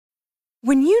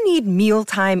When you need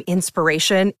mealtime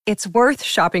inspiration, it's worth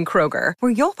shopping Kroger,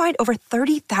 where you'll find over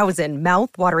 30,000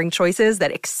 mouth-watering choices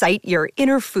that excite your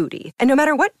inner foodie. And no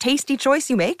matter what tasty choice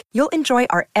you make, you'll enjoy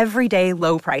our everyday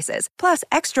low prices, plus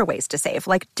extra ways to save,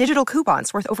 like digital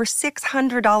coupons worth over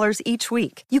 $600 each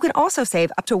week. You can also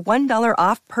save up to $1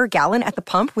 off per gallon at the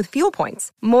pump with fuel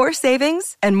points. More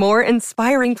savings and more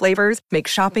inspiring flavors make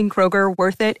shopping Kroger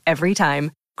worth it every time.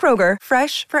 Kroger,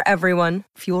 fresh for everyone.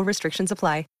 Fuel restrictions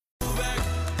apply.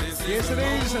 Yes, it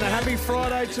is, and a happy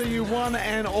Friday to you one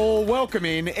and all. Welcome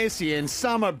in SEN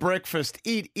Summer Breakfast.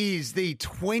 It is the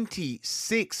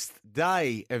 26th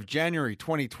day of January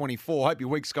 2024. Hope your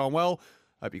week's gone well.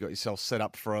 Hope you got yourself set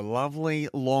up for a lovely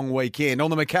long weekend. On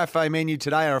the McCafe menu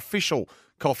today, our official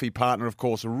coffee partner, of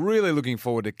course. Really looking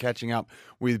forward to catching up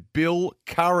with Bill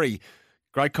Curry.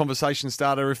 Great conversation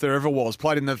starter if there ever was.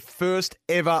 Played in the first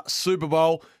ever Super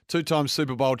Bowl, two-time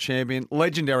Super Bowl champion,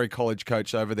 legendary college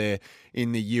coach over there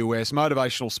in the US.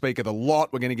 Motivational speaker, the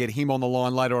lot. We're going to get him on the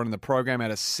line later on in the program.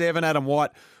 Out of 7, Adam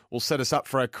White will set us up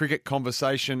for our cricket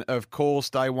conversation, of course.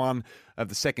 Day one of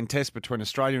the second test between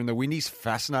Australia and the Windies.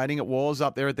 Fascinating it was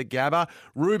up there at the Gabba.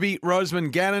 Ruby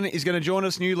Roseman Gannon is going to join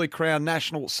us, newly crowned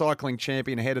national cycling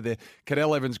champion ahead of the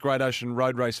Cadel Evans Great Ocean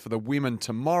Road Race for the women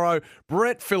tomorrow.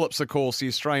 Brett Phillips, of course, the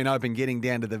Australian Open, getting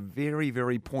down to the very,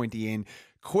 very pointy end.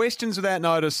 Questions without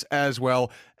notice as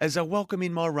well as a welcome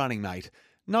in my running mate.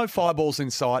 No fireballs in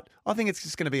sight. I think it's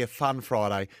just going to be a fun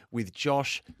Friday with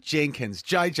Josh Jenkins.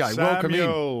 JJ, welcome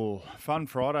in. Fun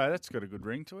Friday. That's got a good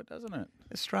ring to it, doesn't it?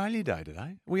 Australia Day today.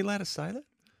 Are we allowed to say that?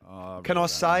 Can really I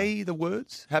say the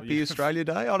words? Happy Australia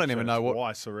Day? I don't even know what.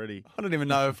 Twice already. I don't even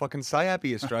know if I can say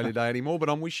Happy Australia Day anymore, but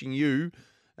I'm wishing you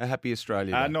a Happy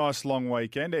Australia Day. A nice long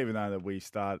weekend, even though that we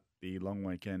start the long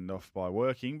weekend off by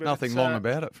working. But nothing long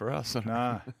about it for us.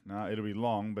 No, it'll be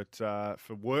long, but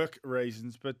for work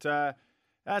reasons. But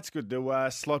that's good to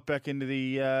slot back into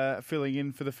the filling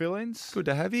in for the fill-ins. Good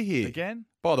to have you here. Again.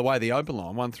 By the way, the open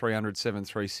line, 1300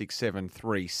 736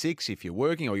 736. If you're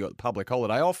working or you've got the public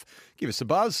holiday off, give us a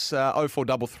buzz.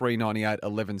 0433 98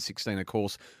 11 16, of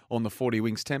course, on the 40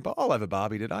 Wings temper. I'll have a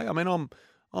barbie today. I mean,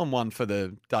 I'm one for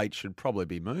the date should probably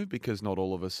be moved because not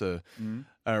all of us are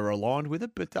aligned with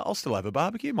it, but I'll still have a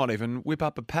barbecue. Might even whip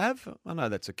up a pav. I know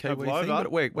that's a Kiwi thing,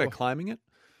 but we're claiming it.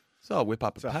 So I'll whip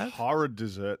up a pav. It's a horrid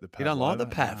dessert, the pav. You don't like the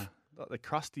pav? Like the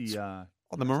crusty...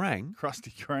 the meringue?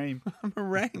 Crusty cream.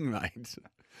 Meringue, mate.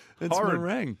 It's Horrid.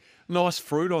 meringue. Nice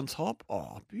fruit on top.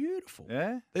 Oh, beautiful.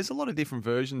 Yeah? There's a lot of different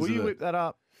versions Will of you whip that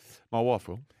up? My wife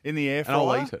will. In the air And fryer?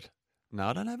 I'll eat it. No,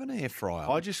 I don't have an air fryer.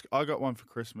 I got one for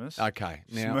Christmas. Okay.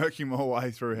 Now, Smirking my way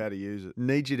through how to use it.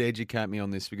 need you to educate me on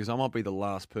this because I might be the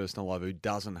last person alive who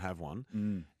doesn't have one.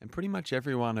 And pretty much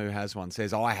everyone who has one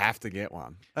says, I have to get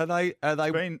one. Are they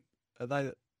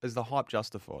is the hype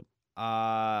justified?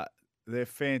 They're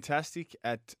fantastic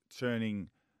at turning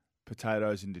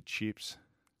potatoes into chips.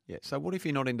 Yeah. So what if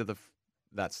you're not into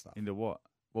that stuff? Into what?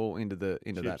 Well, into that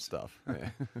Chips. stuff.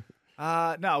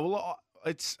 Yeah. No, well,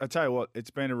 I tell you what,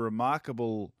 it's been a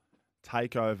remarkable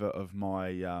takeover of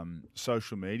my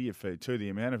social media feed too. The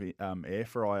amount of air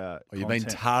fryer. You've been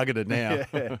targeted now.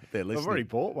 Yeah. They're listening. I've already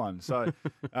bought one, so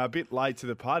a bit late to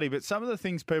the party. But some of the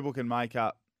things people can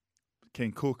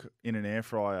cook in an air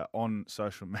fryer on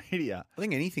social media. I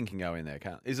think anything can go in there,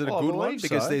 can't? Is it a I good one? believe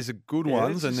Because so. there's a good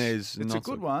ones and there's it's not a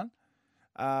good one.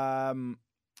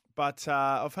 But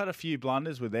I've had a few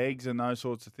blunders with eggs and those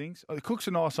sorts of things. It cooks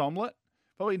a nice omelette.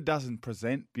 Probably doesn't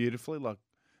present beautifully. Like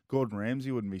Gordon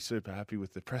Ramsay wouldn't be super happy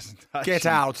with the presentation. Get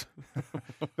out.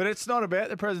 But it's not about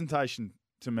the presentation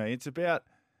to me. It's about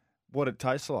what it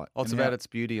tastes like. Oh, it's about its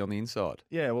beauty on the inside.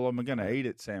 Yeah, well, I'm going to eat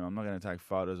it, Sam. I'm not going to take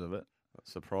photos of it.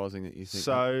 Surprising that you think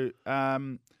so.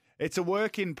 It's a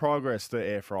work in progress, the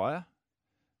air fryer,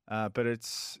 but it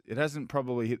hasn't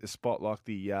probably hit the spot like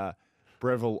the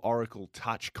Breville Oracle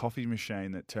Touch coffee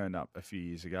machine that turned up a few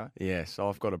years ago. Yes,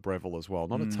 I've got a Breville as well.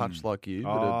 Not a touch like you,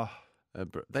 but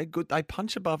they're good. They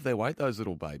punch above their weight, those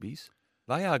little babies.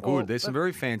 They are good. Well, There's some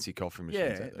very fancy coffee machines out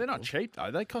Yeah, there. they're not cheap,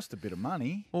 though. They cost a bit of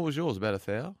money. What was yours? About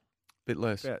 $1,000? Bit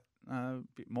less? About a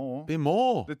bit more. Bit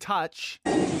more? The Touch.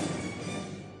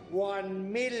 $1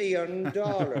 million. Not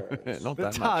The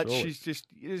that Touch much. is just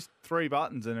 3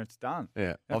 buttons and it's done. Yeah,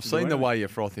 Have I've to seen do the anything. way you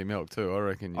froth your milk too. I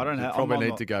reckon you, I don't you have- probably I'm need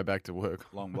not- to go back to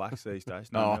work. Long blacks these days.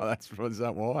 Oh, No, is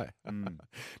that why?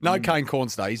 No, Kane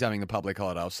Corns Day. He's having the public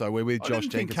holiday, so we're with I Josh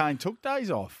didn't think Jenkins. Kane took days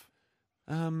off.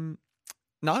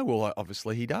 No, well,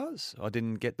 obviously he does. I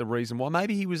didn't get the reason why.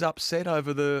 Maybe he was upset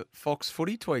over the Fox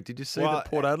Footy tweet. Did you see the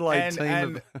Port Adelaide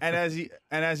team? And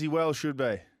as he well should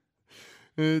be.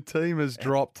 The team has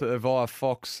dropped via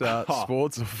Fox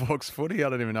Sports or Fox Footy. I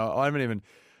don't even know. I haven't even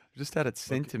Just had it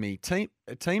sent to me. Team.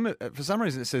 For some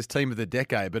reason, it says team of the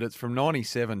decade, but it's from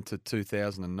 97 to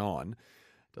 2009.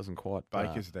 Doesn't quite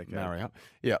Baker's decade. marry up.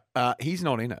 Yeah, he's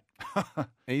not in it.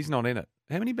 He's not in it.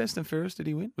 How many best and fairest did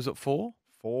he win? Was it 4?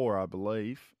 4, I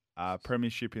believe.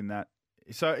 Premiership in that.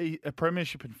 So a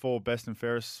premiership and 4 best and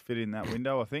fairest fit in that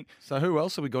window, I think. So who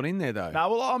else have we got in there though? No,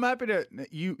 well, I'm happy to.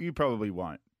 You probably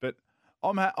won't, but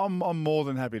I'm more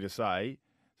than happy to say.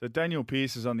 So Daniel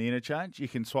Pearce is on the interchange. You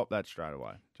can swap that straight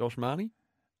away. Josh Marnie?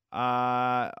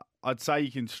 I'd say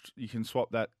you can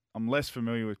swap that. I'm less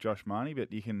familiar with Josh Marnie,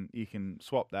 but you can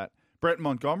swap that. Brett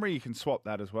Montgomery, you can swap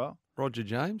that as well. Roger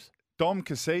James? Dom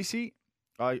Cassisi,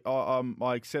 I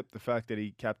accept the fact that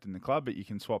he captained the club, but you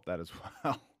can swap that as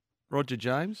well. Roger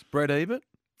James? Brett Ebert?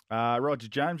 Roger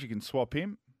James, you can swap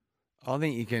him. I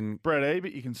think you can. Brett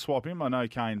Ebert, you can swap him. I know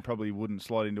Kane probably wouldn't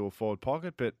slide into a forward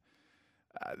pocket, but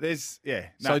he's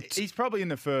probably in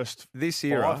the first this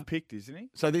era 5 picked, isn't he?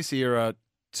 So this era,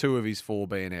 2 of his 4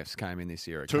 BNFs came in this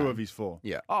era. 2 of his 4.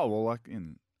 Yeah. Oh well, okay,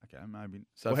 maybe.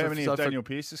 So how many of Daniel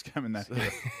Pearce's come in that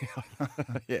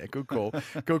era? Yeah, good call.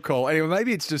 Good call. Anyway,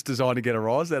 maybe it's just designed to get a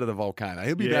rise out of the volcano.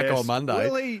 He'll be back on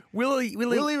Monday. Will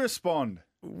he respond?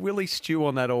 Will he stew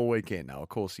on that all weekend? No, of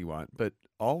course he won't. But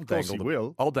I'll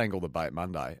dangle the bait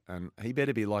Monday, and he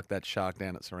better be like that shark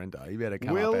down at Sorrento. He better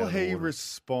come up out Will of the he water.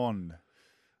 respond?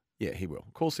 Yeah, he will.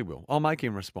 Of course he will. I'll make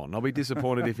him respond. I'll be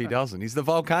disappointed if he doesn't. He's the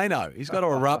volcano. He's got to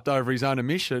erupt over his own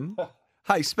emission.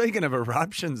 Hey, speaking of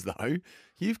eruptions, though,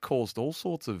 you've caused all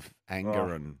sorts of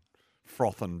anger and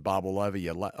froth and bubble over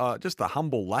your just a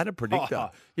humble ladder predictor.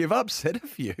 You've upset a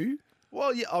few.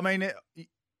 Well, yeah, I mean,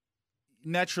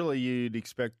 naturally you'd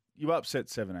expect you upset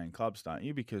 17 clubs, don't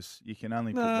you? Because you can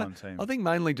only put one team. I think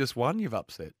mainly just one you've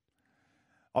upset.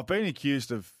 I've been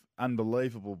accused of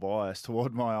unbelievable bias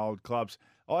toward my old clubs.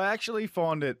 I actually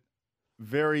find it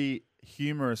very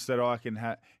humorous that I can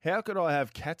have. How could I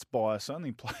have Cats bias? I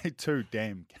only played 2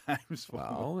 damn games for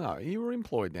them. Well, no, you were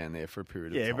employed down there for a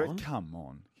period of time. Yeah, but come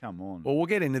on. Well, we'll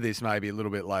get into this maybe a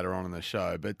little bit later on in the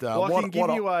show. But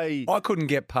I couldn't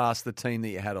get past the team that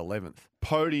you had 11th.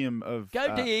 Podium of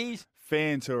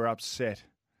fans who are upset.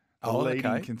 The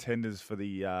leading contenders for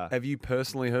the. Have you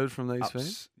personally heard from these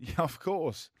fans? Yeah, of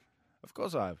course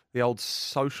I have. The old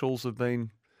socials have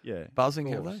been buzzing,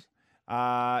 have they?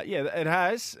 Yeah, it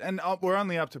has, and we're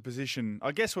only up to position.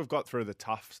 I guess we've got through the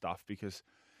tough stuff because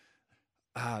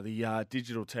the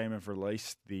digital team have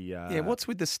released the. What's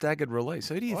with the staggered release?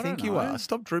 Who do you think you are?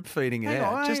 Stop drip feeding it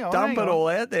out. Just hang dump on. it all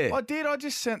out there. I did. I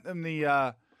just sent them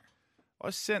the.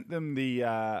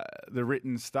 The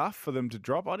written stuff for them to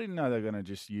drop. I didn't know they were going to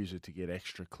just use it to get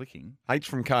extra clicking. H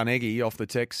from Carnegie off the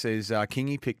text says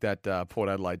Kingy picked that Port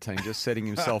Adelaide team, just setting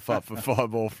himself up for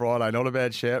Fireball Friday. Not a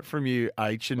bad shout from you,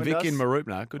 H. And Vic in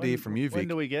Marupna. Good to hear from you, Vic. When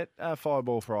do we get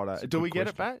Fireball Friday? Do we get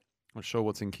it back? Not sure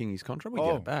what's in Kingy's contract. We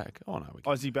get it back. Oh, no. We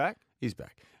get is he back? He's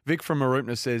back. Vic from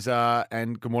Marupna says,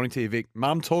 and good morning to you, Vic.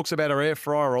 Mum talks about her air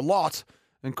fryer a lot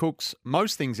and cooks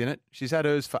most things in it. She's had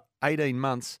hers for 18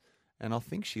 months. And I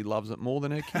think she loves it more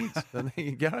than her kids. So there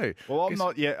you go. Well,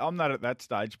 I'm not at that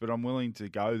stage, but I'm willing to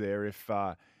go there if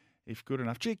good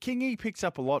enough. Gee, Kingy picks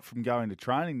up a lot from going to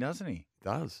training, doesn't he?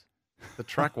 Does. The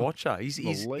track watcher.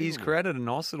 He's created a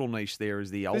nice little niche there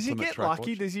as the ultimate track watcher. Does he get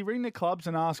lucky? Does he ring the clubs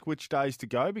and ask which days to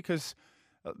go? Because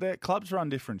their clubs run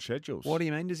different schedules. What do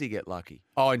you mean, does he get lucky?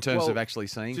 Oh, in terms of actually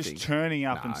seeing things? Just turning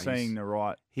up and seeing the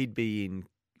right. He'd be in,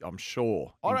 I'm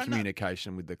sure, in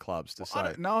communication with the clubs to say.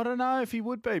 I don't know if he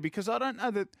would be, because I don't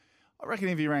know that. I reckon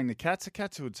if he rang the Cats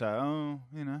would say,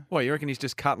 Well, you reckon he's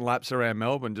just cutting laps around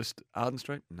Melbourne, just Arden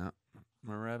Street? No.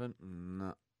 Moorabbin?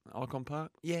 No. Icon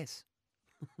Park? Yes.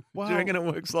 Well, do you reckon it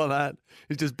works like that?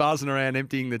 He's just buzzing around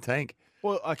emptying the tank.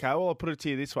 Well, okay. Well, I'll put it to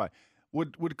you this way: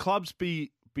 Would clubs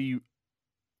be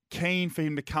keen for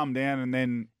him to come down and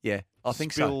then? Yeah, I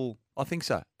think so. I think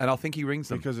so, and I think he rings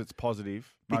them because it's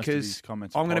positive. Because most of his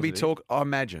comments I'm going to be talking. I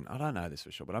imagine. I don't know this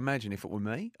for sure, but I imagine if it were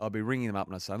me, I'd be ringing them up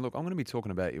and I'd say, "Look, I'm going to be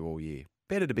talking about you all year.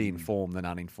 Better to be informed than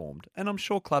uninformed." And I'm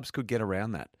sure clubs could get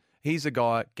around that. He's a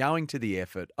guy going to the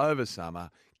effort over summer,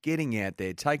 getting out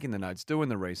there, taking the notes, doing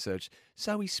the research.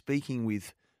 So he's speaking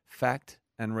with fact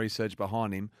and research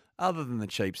behind him, other than the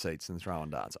cheap seats and throwing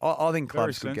darts. I think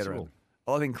clubs could get around.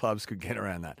 I think clubs could get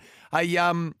around that. Hey,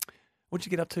 what'd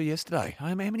you get up to yesterday?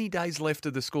 How many days left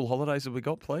of the school holidays have we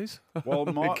got, please? Well,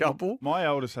 a couple. My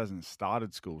eldest hasn't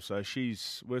started school, so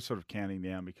we're sort of counting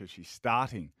down because she's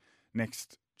starting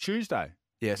next Tuesday.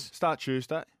 Yes. Start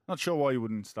Tuesday. Not sure why you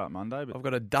wouldn't start Monday, but I've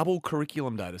got a double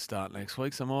curriculum day to start next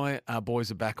week, so my boys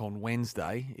are back on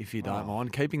Wednesday, if you don't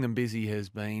mind. Keeping them busy has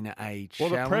been a challenge.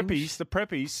 Well, the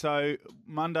preppies, so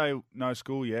Monday, no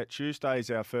school yet. Tuesday's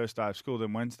our first day of school,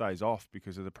 then Wednesday's off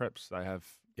because of the preps. They have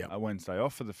a Wednesday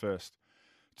off for the first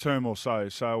term or so.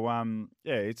 So,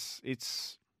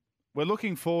 it's we're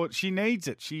looking forward. She needs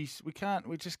it.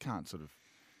 We just can't sort of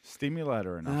stimulate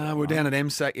her enough. We're down at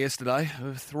MSAC yesterday.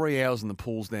 3 hours in the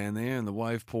pools down there and the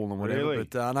wave pool and whatever. Really?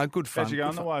 But no, good fun. How'd you go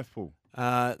in the wave pool?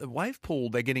 The wave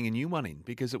pool, they're getting a new one in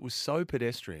because it was so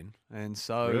pedestrian and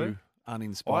so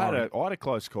uninspiring. I had a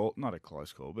close call, not a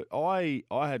close call, but I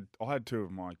had two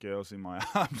of my girls in my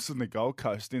arms on the Gold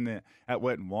Coast in there at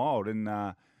Wet and Wild,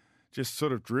 and just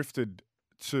sort of drifted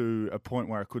to a point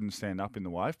where I couldn't stand up in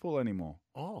the wave pool anymore.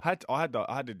 Oh, I had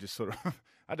to just sort of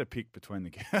I had to pick between the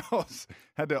girls.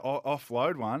 Had to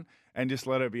offload one and just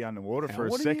let her be underwater for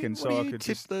a second, so I could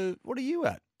just. What are you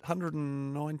at?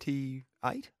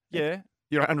 198? Yeah,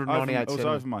 you're 198. It was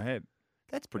over my head.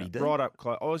 That's pretty deep. Right up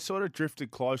close. I was sort of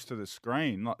drifted close to the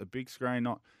screen, like the big screen,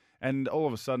 and all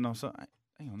of a sudden I was like,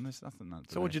 hang on, there's nothing.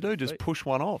 So what'd you do? Just push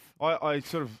one off? I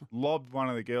sort of lobbed one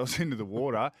of the girls into the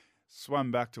water,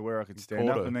 swam back to where I could stand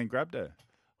up, and then grabbed her.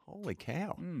 Holy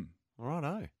cow. Mm.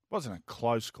 Righto. Wasn't a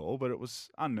close call, but it was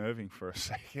unnerving for a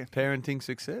second. Parenting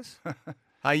success?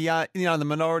 Hey, the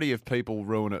minority of people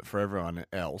ruin it for everyone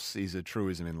else is a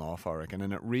truism in life, I reckon,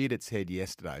 and it reared its head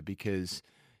yesterday because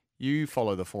you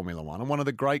follow the Formula One, and one of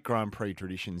the great Grand Prix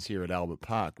traditions here at Albert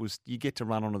Park was you get to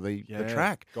run onto the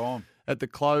track. Gone. At the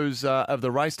close of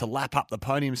the race to lap up the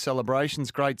podium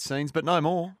celebrations, great scenes, but no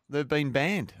more. They've been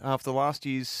banned after last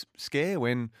year's scare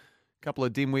when a couple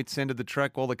of dimwits entered the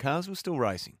track while the cars were still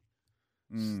racing.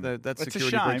 So that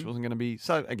security breach wasn't going to be...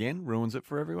 So, again, ruins it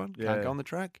for everyone. Yeah. Can't go on the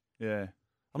track. Yeah.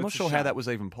 I'm not sure how that was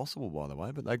even possible, by the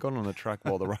way, but they got on the track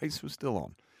while the race was still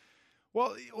on.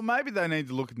 Well, maybe they need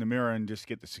to look in the mirror and just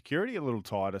get the security a little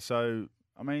tighter. So,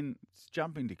 I mean, it's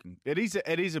jumping to... It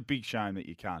is a big shame that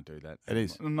you can't do that. It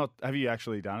is. Have you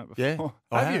actually done it before?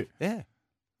 Yeah. Have you? Yeah.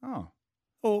 Oh.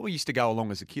 Well, we used to go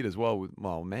along as a kid as well with my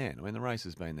old man. I mean, the race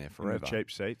has been there forever. In the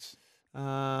cheap seats?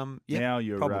 Yeah, now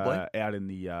you're probably. Out in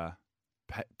the...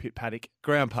 pit paddock,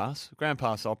 ground pass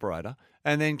operator,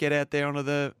 and then get out there onto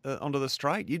the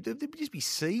straight. There'd just be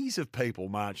seas of people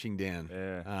marching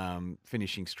down,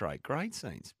 finishing straight. Great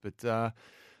scenes, but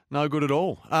no good at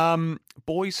all.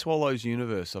 Boys Swallows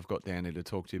Universe, I've got down here to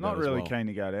talk to you about. Not really as well. keen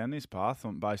to go down this path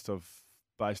based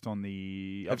on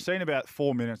the. I've seen about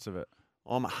 4 minutes of it.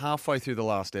 I'm halfway through the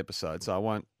last episode, so I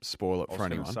won't spoil it for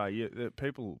anyone. I was going to say,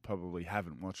 people probably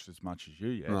haven't watched as much as you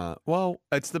yet. Well,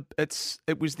 it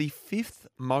was the 5th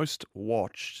most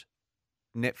watched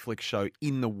Netflix show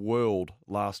in the world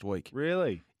last week.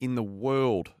 Really? In the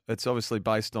world. It's obviously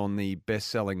based on the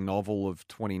best-selling novel of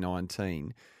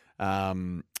 2019.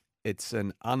 It's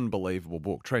an unbelievable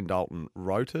book. Trent Dalton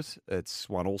wrote it. It's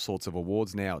won all sorts of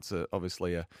awards now. It's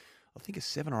obviously a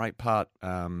 7 or 8 part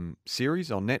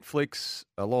series on Netflix.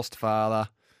 A lost father,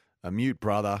 a mute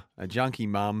brother, a junkie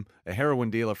mum, a heroin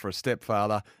dealer for a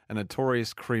stepfather, a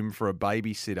notorious crim for a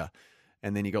babysitter.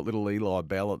 And then you got little Eli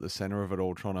Bell at the centre of it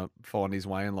all trying to find his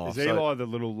way in life. Is Eli the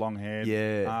little long-haired?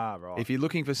 Yeah. Ah, right. If you're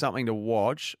looking for something to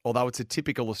watch, although it's a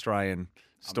typical Australian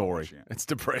story, it's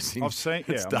depressing. I've seen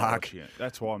it's dark.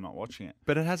 That's why I'm not watching it.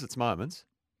 But it has its moments.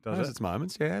 Does it? Has its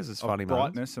moments, yeah. It has its funny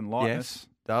brightness moments. and lightness. Yes,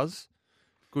 it does.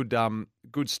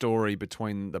 Good story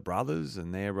between the brothers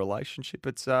and their relationship.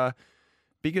 It's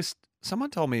biggest. Someone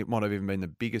told me it might have even been the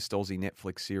biggest Aussie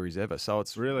Netflix series ever. So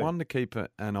it's really one to keep an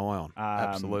eye on.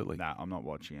 Absolutely. No, I'm not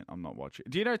watching it.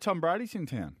 Do you know Tom Brady's in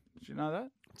town? Did you know that?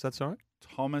 Is that sorry?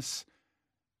 Thomas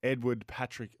Edward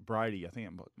Patrick Brady. I think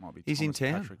it might be. He's Thomas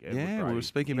in town. Patrick Edward yeah, Brady. We were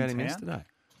speaking about him yesterday.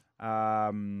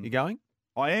 You going?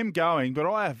 I am going,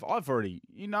 but I've already.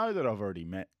 You know that I've already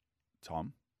met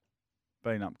Tom.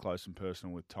 Been up close and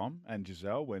personal with Tom and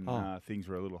Giselle when things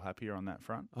were a little happier on that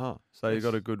front. Oh, so you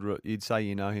got a good... You'd say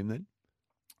you know him then?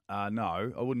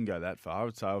 No, I wouldn't go that far. I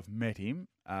would say I've met him,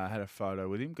 had a photo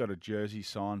with him, got a jersey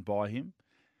signed by him,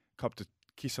 copped a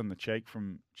kiss on the cheek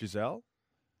from Giselle.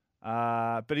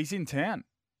 But he's in town.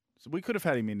 So we could have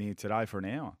had him in here today for an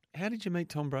hour. How did you meet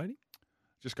Tom Brady?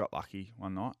 Just got lucky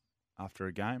one night after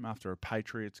a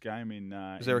Patriots game in...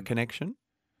 Was there a connection?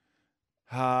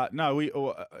 No,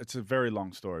 it's a very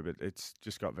long story, but it's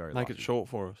just got very Make lucky. it short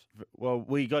for us. Well,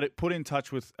 we got it put in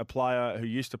touch with a player who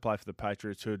used to play for the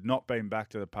Patriots, who had not been back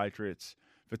to the Patriots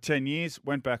for 10 years,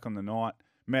 went back on the night,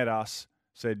 met us,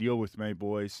 said, "You're with me,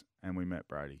 boys," and we met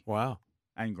Brady. Wow.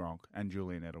 And Gronk and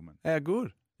Julian Edelman. How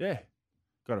good. Yeah.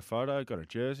 Got a photo, got a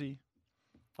jersey.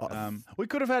 We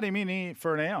could have had him in here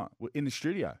for an hour in the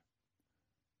studio.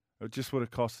 It just would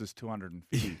have cost us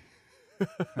 250.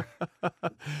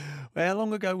 How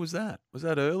long ago was that? Was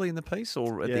that early in the piece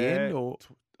or at the end? Or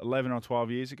 11 or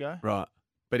 12 years ago. Right.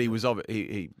 But he was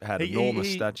he had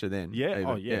enormous stature then. Yeah. even.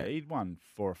 Oh, yeah. He'd won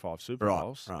 4 or 5 Super Right,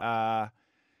 Bowls. right.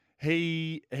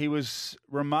 He was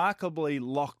remarkably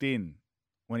locked in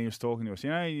when he was talking to us. You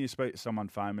know, you speak to someone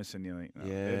famous and you think, oh,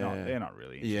 they're not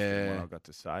really interested in what I've got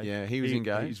to say. Yeah, he was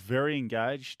engaged. He was very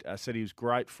engaged. Said he was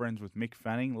great friends with Mick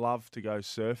Fanning. Loved to go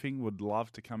surfing. Would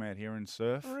love to come out here and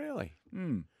surf. Oh, really?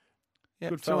 Yeah,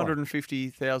 Good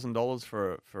 $250,000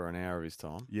 for an hour of his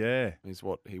time. Yeah, is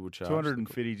what he would charge.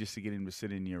 250 just to get him to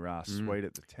sit in your suite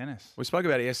at the tennis. We spoke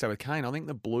about it yesterday with Kane. I think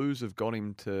the Blues have got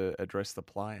him to address the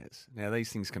players. Now,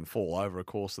 these things can fall over, of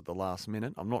course, at the last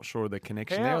minute. I'm not sure of the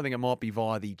connection there. I think it might be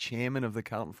via the chairman of the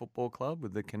Carlton Football Club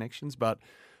with the connections, but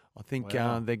I think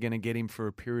they're going to get him for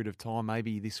a period of time,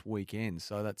 maybe this weekend.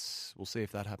 So we'll see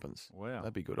if that happens. Wow.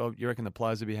 That'd be good. Oh, you reckon the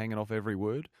players will be hanging off every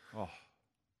word? Oh,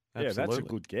 absolutely. yeah, that's a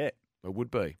good get. It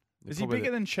would be. Is he bigger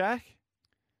than Shaq?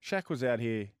 Shaq was out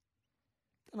here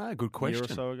good question. a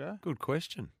year or so ago. Good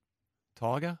question.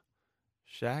 Tiger?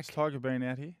 Shaq? Has Tiger been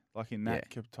out here, like in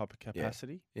that type of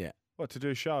capacity? Yeah. What, to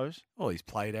do shows? Well, he's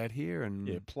played out here.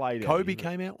 And played out Kobe here.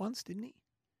 came out once, didn't he?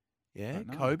 Yeah, Don't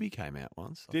know. Kobe came out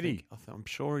once. Did he? I'm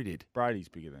sure he did. Brady's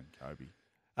bigger than Kobe.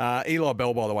 Eli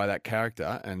Bell, by the way, that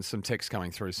character, and some texts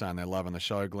coming through saying they're loving the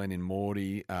show. Glenn in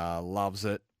Morty loves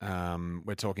it.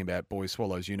 We're talking about Boy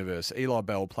Swallows Universe. Eli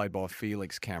Bell, played by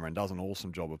Felix Cameron, does an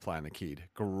awesome job of playing the kid.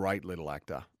 Great little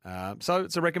actor. So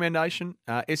it's a recommendation.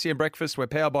 SEN Breakfast, we're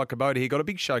powered by Kubota here. Got a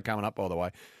big show coming up, by the way.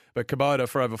 But Kubota,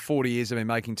 for over 40 years, have been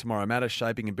making tomorrow matter,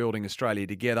 shaping and building Australia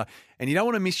together. And you don't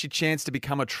want to miss your chance to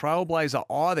become a trailblazer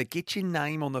either. Get your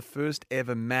name on the first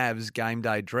ever Mavs game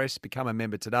day dress. Become a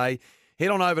member today. Head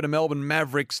on over to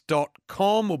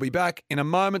melbournemavericks.com. We'll be back in a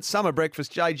moment. Summer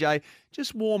breakfast, JJ,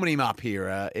 just warming him up here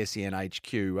at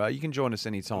SENHQ. You can join us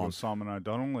anytime. Simon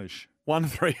O'Donnell-ish.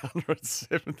 1300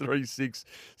 736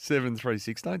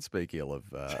 736. Don't speak ill of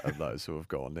those who have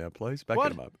gone now, please. Back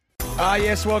in a moment.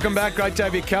 Yes, welcome back. Great to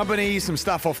have your company. Some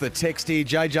stuff off the text here.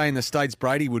 JJ in the States,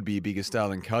 Brady would be a bigger star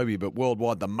than Kobe, but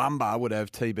worldwide, the Mamba would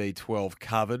have TB12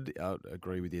 covered. I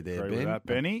agree with you there, Agree Ben. with that,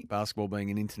 Benny. Basketball being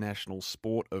an international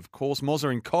sport, of course.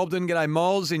 Mozza in Cobden. G'day,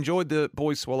 Moz. Enjoyed the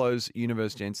Boy Swallows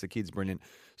Universe, gents. The kid's brilliant.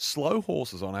 Slow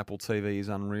Horses on Apple TV is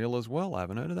unreal as well. I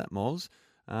haven't heard of that, Moz.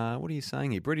 What are you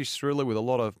saying here? British thriller with a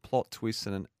lot of plot twists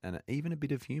and even a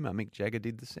bit of humour. Mick Jagger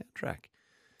did the soundtrack.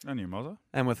 And your mother.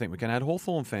 And we think we can add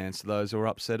Hawthorn fans to those who are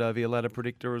upset over your ladder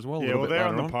predictor as well. Yeah, well, they're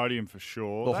on the podium for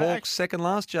sure. The Hawks second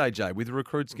last, JJ, with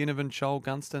recruits Ginnivan, Chol,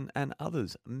 Gunston and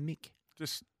others. Mick.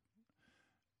 Just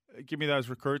give me those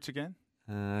recruits again.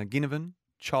 Ginnivan,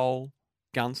 Chol,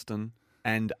 Gunston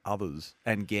and others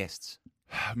and guests.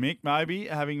 Mick, maybe,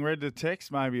 having read the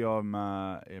text, maybe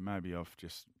I've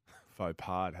just faux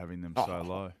pas having them so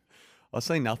low. I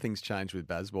see nothing's changed with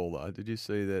Bazball, though. Did you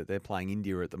see that they're playing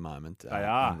India at the moment? They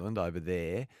are. England over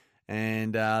there.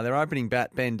 And their opening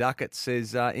bat, Ben Duckett,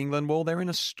 says England, well, they're in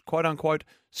a quote-unquote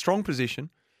strong position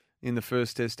in the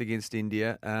first test against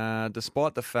India,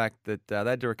 despite the fact that they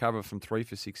had to recover from 3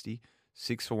 for 60,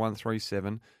 6 for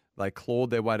 137. They clawed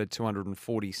their way to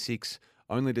 246,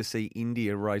 only to see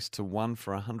India race to 1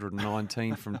 for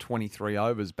 119 from 23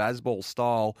 overs, Bazball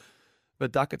style.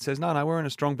 But Duckett says, no, we're in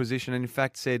a strong position, and in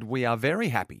fact said, we are very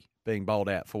happy being bowled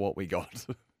out for what we got.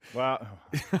 Wow.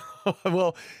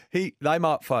 Well, they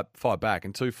might fight back,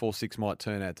 and 246 might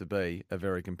turn out to be a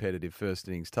very competitive first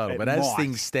innings total. But as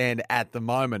things stand at the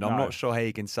moment, I'm not sure how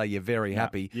you can say you're very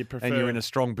happy and you're in a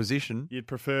strong position. You'd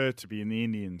prefer to be in the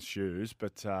Indians' shoes,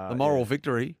 but... the moral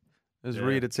victory has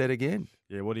reared its head again.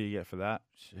 Yeah, what do you get for that?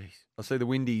 Jeez. I see the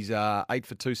Windies 8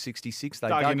 for 266. They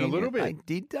dug in a little bit. They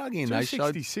did dug in.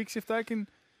 266, if they can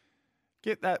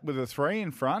get that with a 3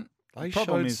 in front. They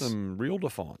showed some real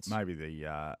defiance. Maybe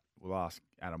we'll ask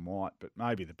Adam White, but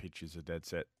maybe the pitches are dead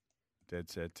set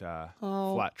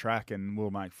flat track, and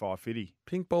we'll make 550.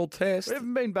 Pink ball test. We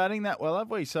haven't been batting that well, have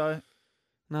we? So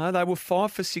no, they were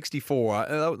 5 for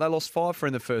 64. They lost 5 for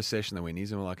in the first session, the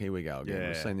Windies, and we're like, here we go again. Yeah.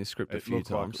 We've seen this script a few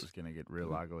times. Like it was going to get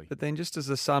real ugly. But then just as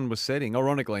the sun was setting,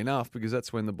 ironically enough, because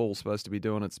that's when the ball's supposed to be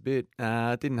doing its bit,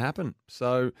 it didn't happen.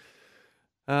 So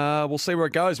we'll see where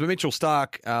it goes. But Mitchell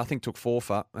Starc, I think, took 4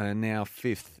 for, and now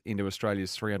 5th into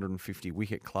Australia's 350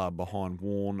 wicket club behind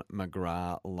Warne,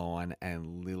 McGrath, Lyon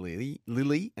and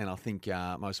Lilly. And I think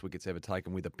most wickets ever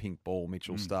taken with a pink ball.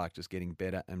 Mitchell Starc just getting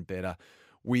better and better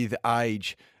with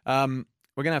age. We're going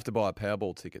to have to buy a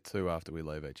Powerball ticket too after we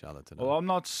leave each other today. Well, I'm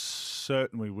not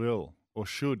certain we will or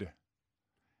should.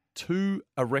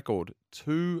 A record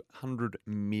 200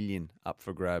 million up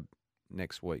for grab,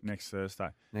 next week. Next Thursday.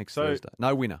 Next Thursday.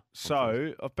 No winner.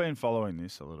 So I've been following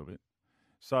this a little bit.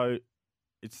 So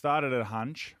it started at a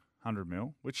hunch, 100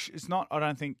 mil, which is not. I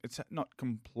don't think it's not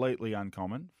completely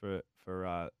uncommon for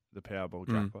the Powerball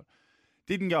jackpot.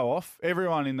 Didn't go off.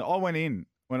 Everyone I went in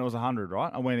when it was 100.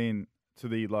 Right, I went in to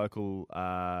the local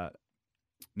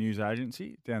news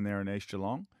agency down there in East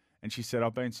Geelong, and she said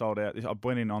I've been sold out. I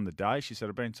went in on the day. She said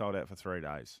I've been sold out for 3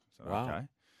 days. So Wow. okay.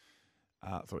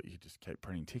 I thought you could just keep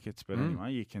printing tickets, but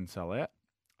anyway, you can sell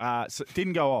out. So it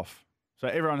didn't go off. So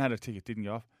everyone had a ticket, didn't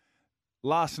go off.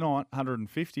 Last night,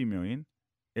 150 million,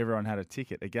 everyone had a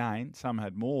ticket. Again, some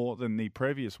had more than the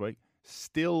previous week,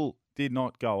 still did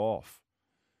not go off.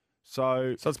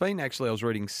 So it's been actually, I was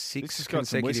reading 6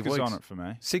 consecutive weeks on it for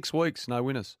me. 6 weeks, no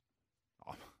winners.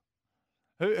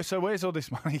 So where's all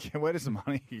this money? Where does the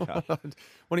money go? What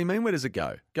do you mean, where does it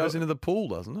go? Goes into the pool,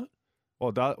 doesn't it?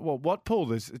 Well, what pool?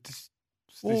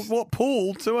 What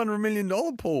pool? $200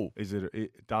 million pool. Is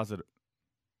it? Does it?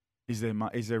 Is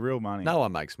there real money? No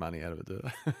one makes money out of it, do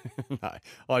they? No,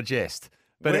 I jest.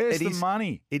 But where's the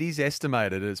money? It is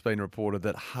estimated, it's been reported,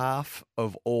 that half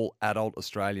of all adult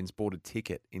Australians bought a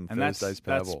ticket in Thursday's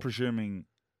Powerball. That's presuming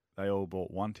they all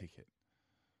bought one ticket.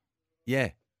 Yeah,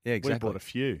 exactly. We bought a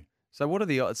few. So what are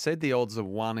the odds? It said the odds are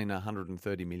 1 in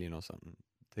 130 million or something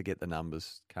to get the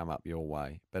numbers come up your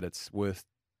way, but it's worth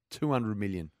 200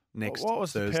 million next Thursday. What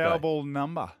was the Powerball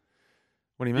number?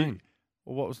 What do you mean?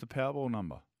 Well, what was the Powerball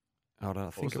number? I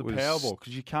think it was the Powerball,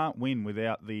 because you can't win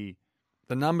without the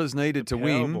numbers needed to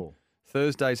win. Powerball.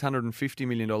 Thursday's $150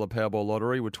 million Powerball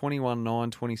lottery were 21,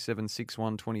 9, 27, 6,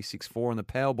 1, 26, 4, and the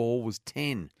Powerball was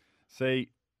 10.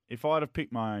 See, if I'd have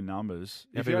picked my own numbers,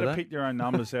 if Happy you with had that? picked your own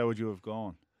numbers, how would you have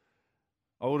gone?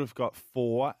 I would have got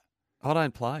 4 I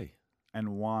don't play.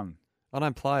 and 1. I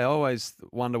don't play. I always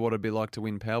wonder what it'd be like to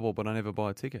win Powerball, but I never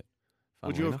buy a ticket.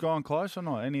 Would you have gone close or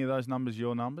not? Any of those numbers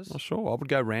your numbers? Well, sure. I would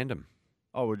go random.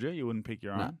 Oh, would you? You wouldn't pick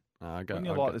your own? No, I go.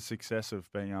 Wouldn't you like the success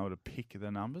of being able to pick the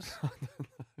numbers?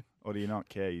 Or do you not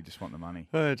care? You just want the money?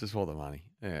 I just want the money.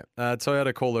 Yeah.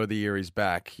 Toyota Caller of the Year is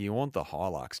back. You want the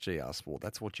Hilux GR Sport.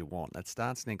 That's what you want. That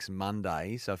starts next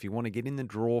Monday. So if you want to get in the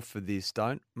draw for this,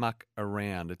 don't muck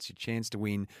around. It's your chance to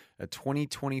win a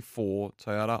 2024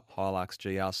 Toyota Hilux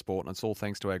GR Sport. And it's all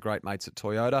thanks to our great mates at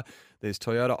Toyota. There's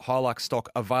Toyota Hilux stock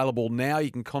available now. You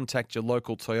can contact your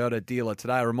local Toyota dealer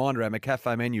today. A reminder, our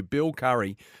McCafe menu, Bill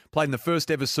Curry, played in the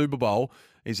first ever Super Bowl.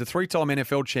 He's a 3-time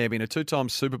NFL champion, a 2-time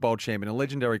Super Bowl champion, a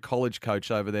legendary college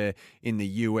coach over there in the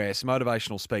US,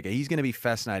 motivational speaker. He's going to be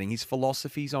fascinating. His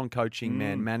philosophies on coaching,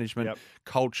 management,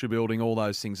 culture building, all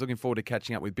those things. Looking forward to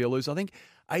catching up with Bill, who's, I think,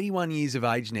 81 years of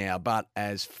age now, but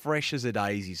as fresh as a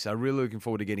daisy. So really looking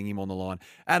forward to getting him on the line.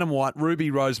 Adam White, Ruby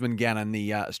Roseman Gannon,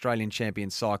 the Australian champion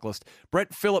cyclist.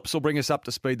 Brett Phillips will bring us up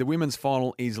to speed. The women's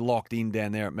final is locked in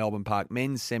down there at Melbourne Park.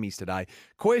 Men's semis today.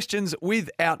 Questions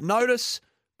without notice.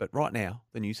 But right now,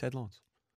 the news headlines.